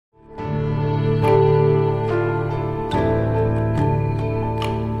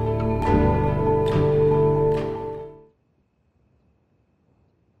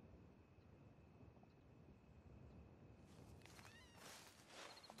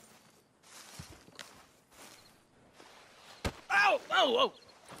Oh,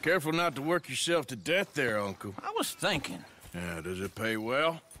 Careful not to work yourself to death there, Uncle. I was thinking. Yeah, does it pay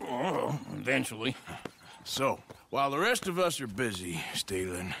well? Oh, eventually. So, while the rest of us are busy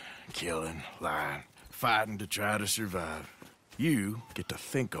stealing, killing, lying, fighting to try to survive, you get to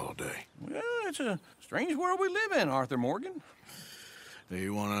think all day. Well, it's a strange world we live in, Arthur Morgan. Do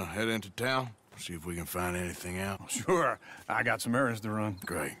you want to head into town? See if we can find anything out? Sure, I got some errands to run.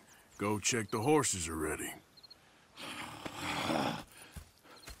 Great. Go check the horses are ready.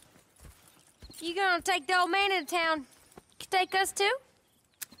 You gonna take the old man into town? Take us too?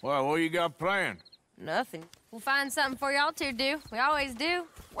 Well, what you got planned? Nothing. We'll find something for y'all to do. We always do.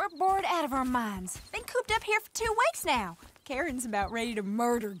 We're bored out of our minds. Been cooped up here for 2 weeks now. Karen's about ready to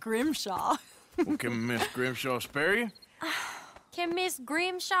murder Grimshaw. Well, can Miss Grimshaw spare you? Can Miss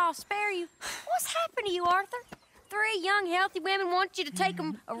Grimshaw spare you? What's happened to you, Arthur? 3 young, healthy women want you to take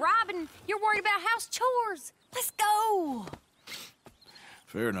them a robbing. You're worried about house chores. Let's go.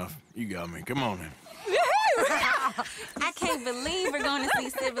 Fair enough. You got me. Come on then. I can't believe we're going to see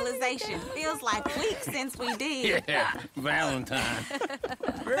civilization. Feels like weeks since we did. Yeah, Valentine.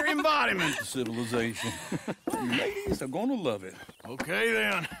 Very embodiment of civilization. You ladies are gonna love it. Okay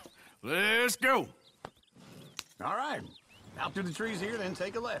then. Let's go. All right. Out through the trees here, then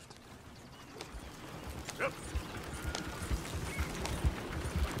take a left. Yep.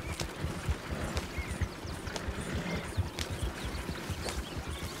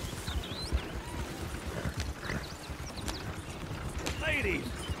 Ladies,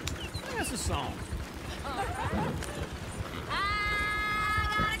 that's a song. I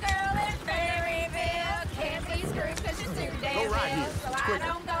got a girl in Berryville. Can't be screwed 'cause she's too damn Go right ill. here. So It's I quicker.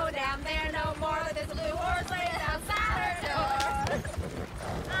 don't go down there no more. There's a blue horse laying outside her door.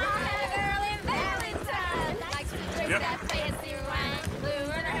 I met a girl in Valentine. Likes to drink that fancy wine. Blue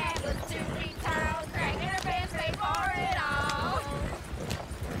in her hat was 2 feet tall. Cracking her pants, paid for it all.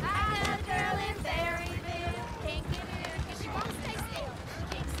 I got a girl in Berryville. Can't get in 'cause she won't stay still. She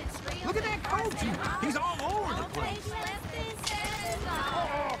can't sit still. Look at that coach. He's all over the place.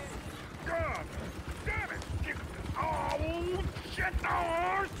 Oh, God damn it! Oh, shit, the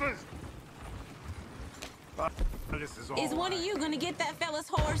horses! This is all Is one of you going to get that fella's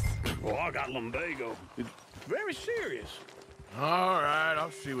horse? Well, I got lumbago. It's very serious. All right,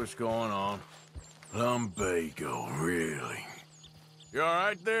 I'll see what's going on. Lumbago, really? You all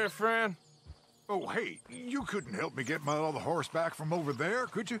right there, friend? Oh, hey, you couldn't help me get my other horse back from over there,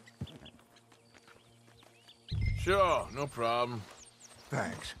 could you? Sure, no problem.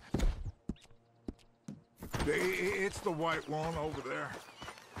 Thanks. It's the white one over there.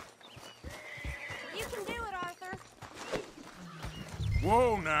 You can do it, Arthur.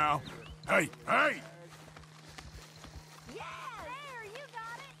 Whoa, now. Hey, hey! Yeah, there, you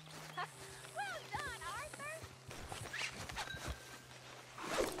got it. Well done,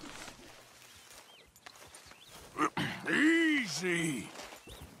 Arthur. Easy.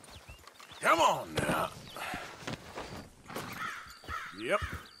 Come on now. Yep.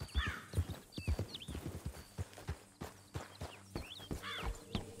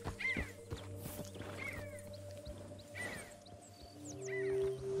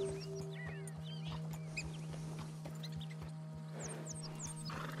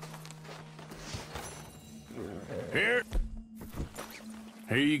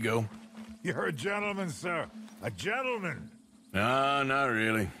 Here you go. You're a gentleman, sir. A gentleman. No, not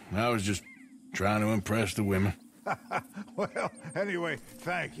really. I was just trying to impress the women. Well, anyway,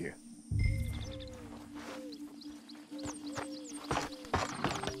 thank you.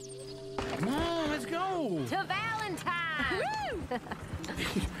 Come on, let's go. To Valentine!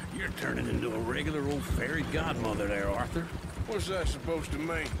 You're turning into a regular old fairy godmother there, Arthur. What's that supposed to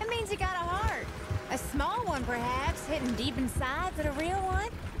mean? It means you got a heart. A small one, perhaps, hidden deep inside, but a real one.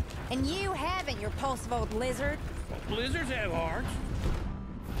 And you haven't, you repulsive old lizard. Blizzards have hearts.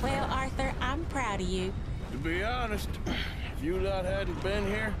 Well, Arthur, I'm proud of you. To be honest, if you lot hadn't been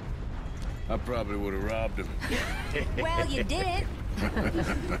here, I probably would have robbed him. Well, you did.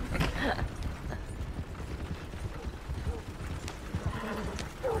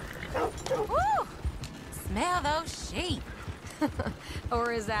 Woo! Smell those sheep.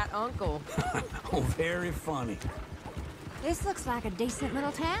 Or is that Uncle? Oh, very funny. This looks like a decent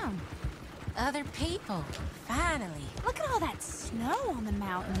little town. Other people, finally. Look at all that snow on the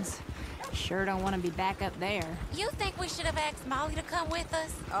mountains. Sure don't want to be back up there. You think we should have asked Molly to come with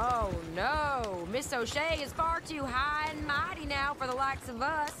us? Oh, no. Miss O'Shea is far too high and mighty now for the likes of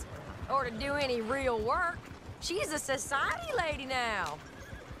us. Or to do any real work. She's a society lady now.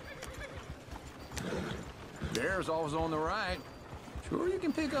 There's always on the right. Sure you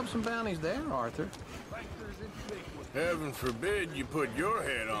can pick up some bounties there, Arthur. Heaven forbid you put your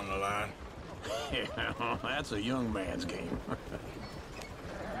head on the line. Yeah, that's a young man's game.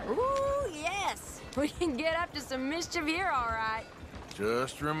 Ooh, yes. We can get up to some mischief here, all right.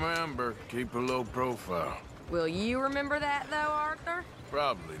 Just remember, keep a low profile. Will you remember that, though, Arthur?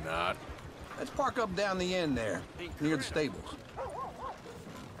 Probably not. Let's park up down the end there, near the stables.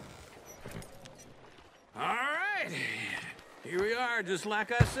 All right. Here we are, just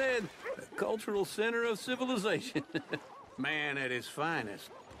like I said. The cultural center of civilization. Man at his finest.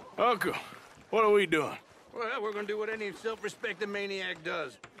 Uncle, what are we doing? Well, we're gonna do what any self-respecting maniac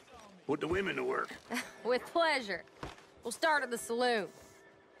does. Put the women to work. With pleasure. We'll start at the saloon.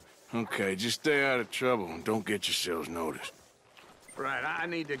 Okay, just stay out of trouble and don't get yourselves noticed. Right, I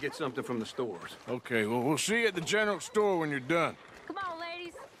need to get something from the stores. Okay, well, we'll see you at the general store when you're done. Come on,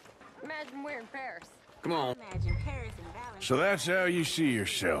 ladies. Imagine we're in Paris. Come on. Imagine Paris and Valentine. So that's how you see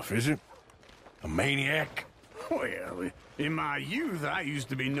yourself, is it? A maniac? Well, in my youth, I used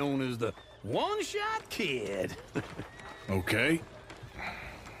to be known as the one-shot kid. Okay.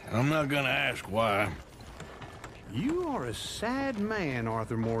 I'm not gonna ask why. You are a sad man,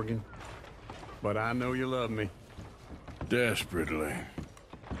 Arthur Morgan. But I know you love me. Desperately.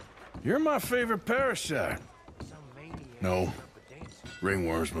 You're my favorite parasite. No.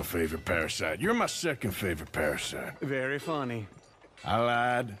 Ringworm's my favorite parasite. You're my second favorite parasite. Very funny. I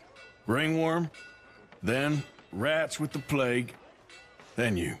lied. Ringworm, then rats with the plague,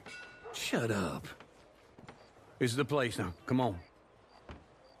 then you. Shut up. This is the place now. Come on.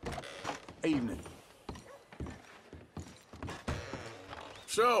 Evening.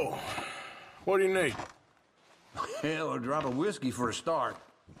 So, what do you need? Hell, a drop of whiskey for a start.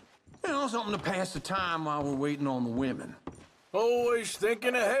 You know, something to pass the time while we're waiting on the women. Always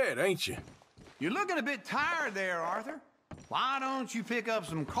thinking ahead, ain't you? You're looking a bit tired there, Arthur. Why don't you pick up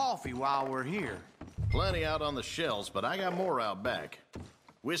some coffee while we're here? Plenty out on the shelves, but I got more out back.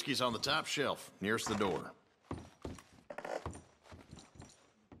 Whiskey's on the top shelf, nearest the door.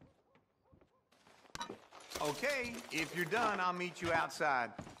 Okay, if you're done, I'll meet you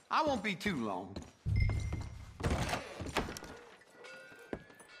outside. I won't be too long.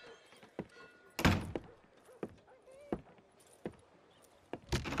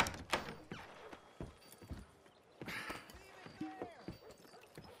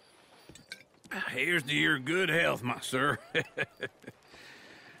 Here's to your good health, my sir.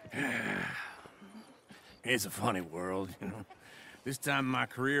 It's a funny world, you know. This time in my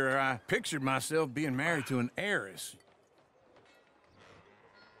career, I pictured myself being married to an heiress.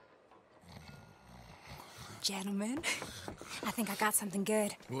 Gentlemen, I think I got something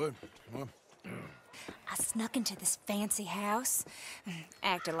good. What? I snuck into this fancy house,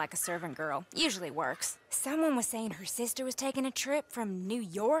 acted like a servant girl. Usually works. Someone was saying her sister was taking a trip from New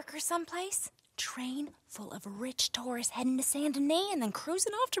York or someplace. Train full of rich tourists heading to Saint Denis and then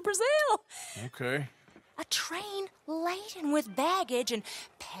cruising off to Brazil. Okay. A train laden with baggage and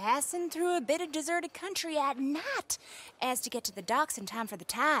passing through a bit of deserted country at night as to get to the docks in time for the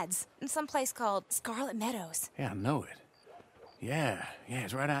tides in some place called Scarlet Meadows. Yeah, I know it. Yeah,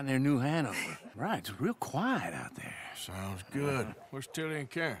 it's right out near New Hanover. Right, it's real quiet out there. Sounds good. Where's Tilly and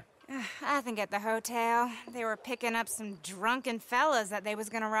Karen? I think at the hotel. They were picking up some drunken fellas that they was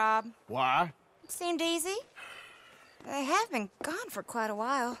gonna rob. Why? Seemed easy. They have been gone for quite a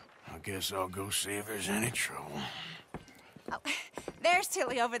while. I guess I'll go see if there's any trouble. Oh, there's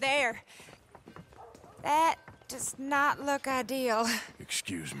Tilly over there. That does not look ideal.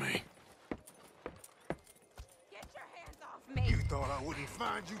 Excuse me. Get your hands off me. You thought I wouldn't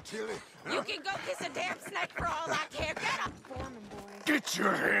find you, Tilly? You can go kiss a damn snake for all I care. Get up, Foreman boy. Get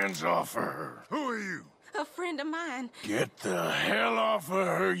your hands off of her. Who are you? A friend of mine. Get the hell off of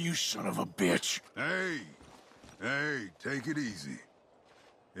her, you son of a bitch. Hey, take it easy.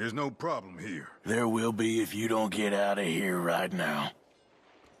 There's no problem here. There will be if you don't get out of here right now.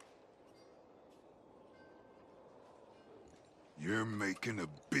 You're making a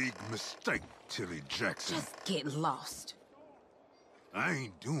big mistake, Tilly Jackson. Just get lost. I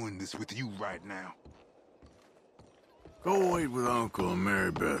ain't doing this with you right now. Go wait with Uncle and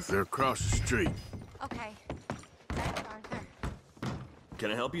Mary Beth. They're across the street. Okay. Thanks, Arthur.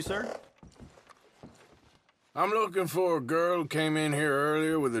 Can I help you, sir? I'm looking for a girl who came in here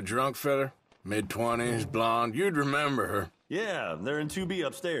earlier with a drunk fella. Mid-20s, blonde. You'd remember her. Yeah, they're in 2B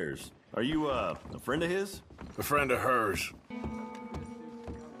upstairs. Are you, a friend of his? A friend of hers.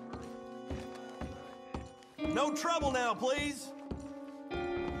 No trouble now, please!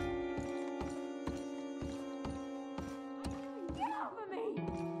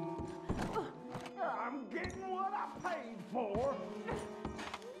 I'm getting what I paid for.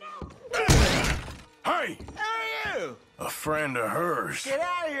 Hey! Who are you? A friend of hers. Get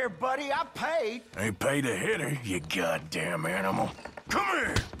out of here, buddy. I paid. Ain't paid to hit her, you goddamn animal. Come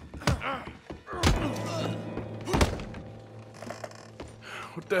here!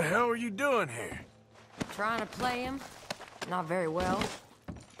 What the hell are you doing here? Trying to play him. Not very well.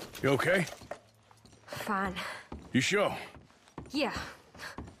 You okay? Fine. You sure? Yeah.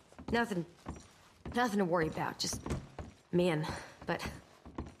 Nothing to worry about. Just men. But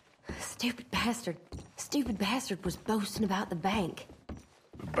stupid bastard was boasting about the bank.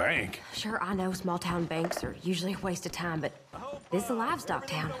 The bank? Sure, I know small town banks are usually a waste of time, but this is a livestock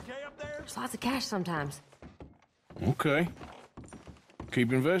town. There's lots of cash sometimes. Okay.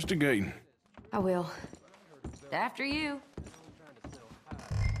 Keep investigating. I will. After you.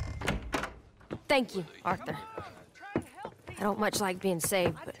 Thank you, Arthur. I don't much like being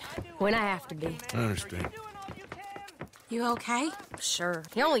saved, but when I have to be. I understand. You okay? Sure.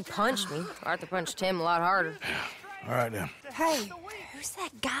 He only punched me. Arthur punched him a lot harder. All right, then. Hey, who's that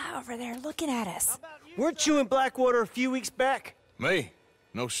guy over there looking at us? Weren't you in Blackwater a few weeks back? Me?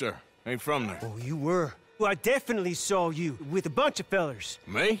 No, sir. Ain't from there. Oh, you were. Well, I definitely saw you with a bunch of fellers.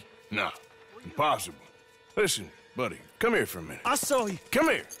 Me? No. Impossible. Listen, buddy, come here for a minute. I saw you. Come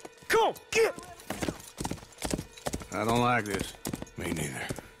here. Come on, get! I don't like this. Me neither.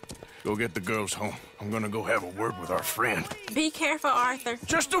 Go get the girls home. I'm gonna go have a word with our friend. Be careful, Arthur.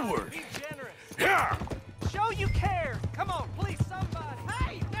 Just a word. Yeah! Show you care. Come on, please, somebody.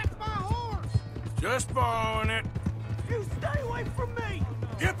 Hey, that's my horse. Just borrowing it. You stay away from me.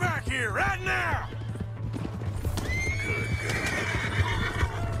 Get back here right now!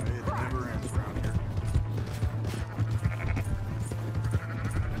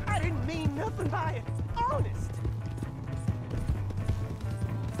 I didn't mean nothing by it. Honest.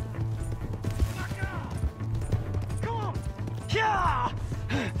 Come on. Yeah!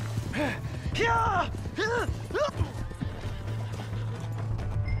 Yeah!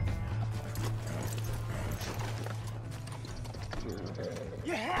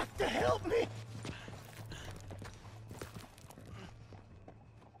 You have to help me.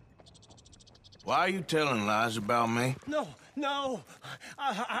 Why are you telling lies about me? No.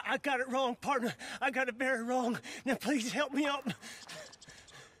 I got it wrong, partner. I got it very wrong. Now, please help me out.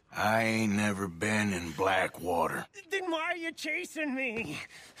 I ain't never been in Blackwater. Then why are you chasing me?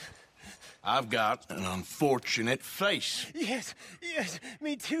 I've got an unfortunate face. Yes,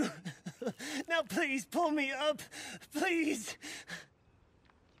 me too. Now, please, pull me up. Please.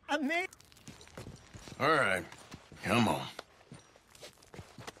 I made... All right, come on.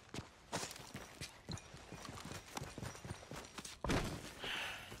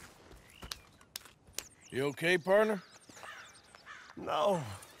 You okay, partner? No.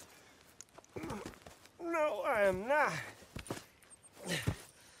 No, I am not.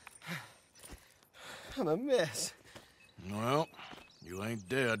 I'm a mess. Well, you ain't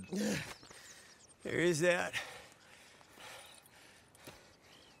dead. There is that.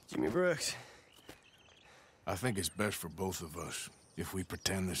 Jimmy Brooks. I think it's best for both of us if we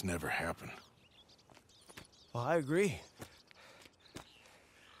pretend this never happened. Well, I agree.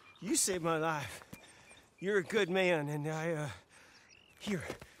 You saved my life. You're a good man, and Here.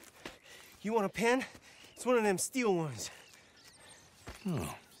 You want a pen? It's one of them steel ones.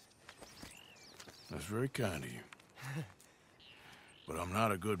 Oh. That's very kind of you. But I'm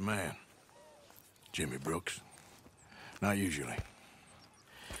not a good man, Jimmy Brooks. Not usually.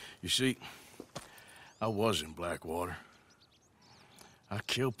 You see, I was in Blackwater. I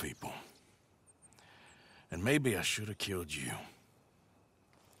killed people. And maybe I should have killed you.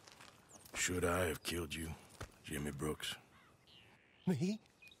 Should I have killed you, Jimmy Brooks? Me?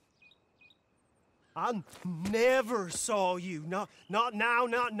 I never saw you. Not now,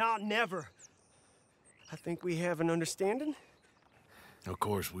 not never. I think we have an understanding. Of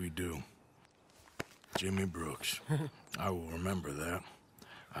course we do. Jimmy Brooks. I will remember that.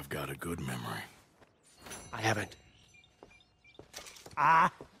 I've got a good memory. I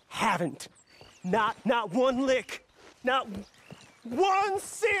haven't. Not one lick. Not 1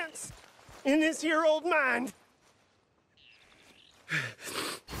 cent in this here old mind.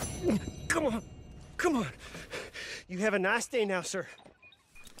 Come on. You have a nice day now, sir.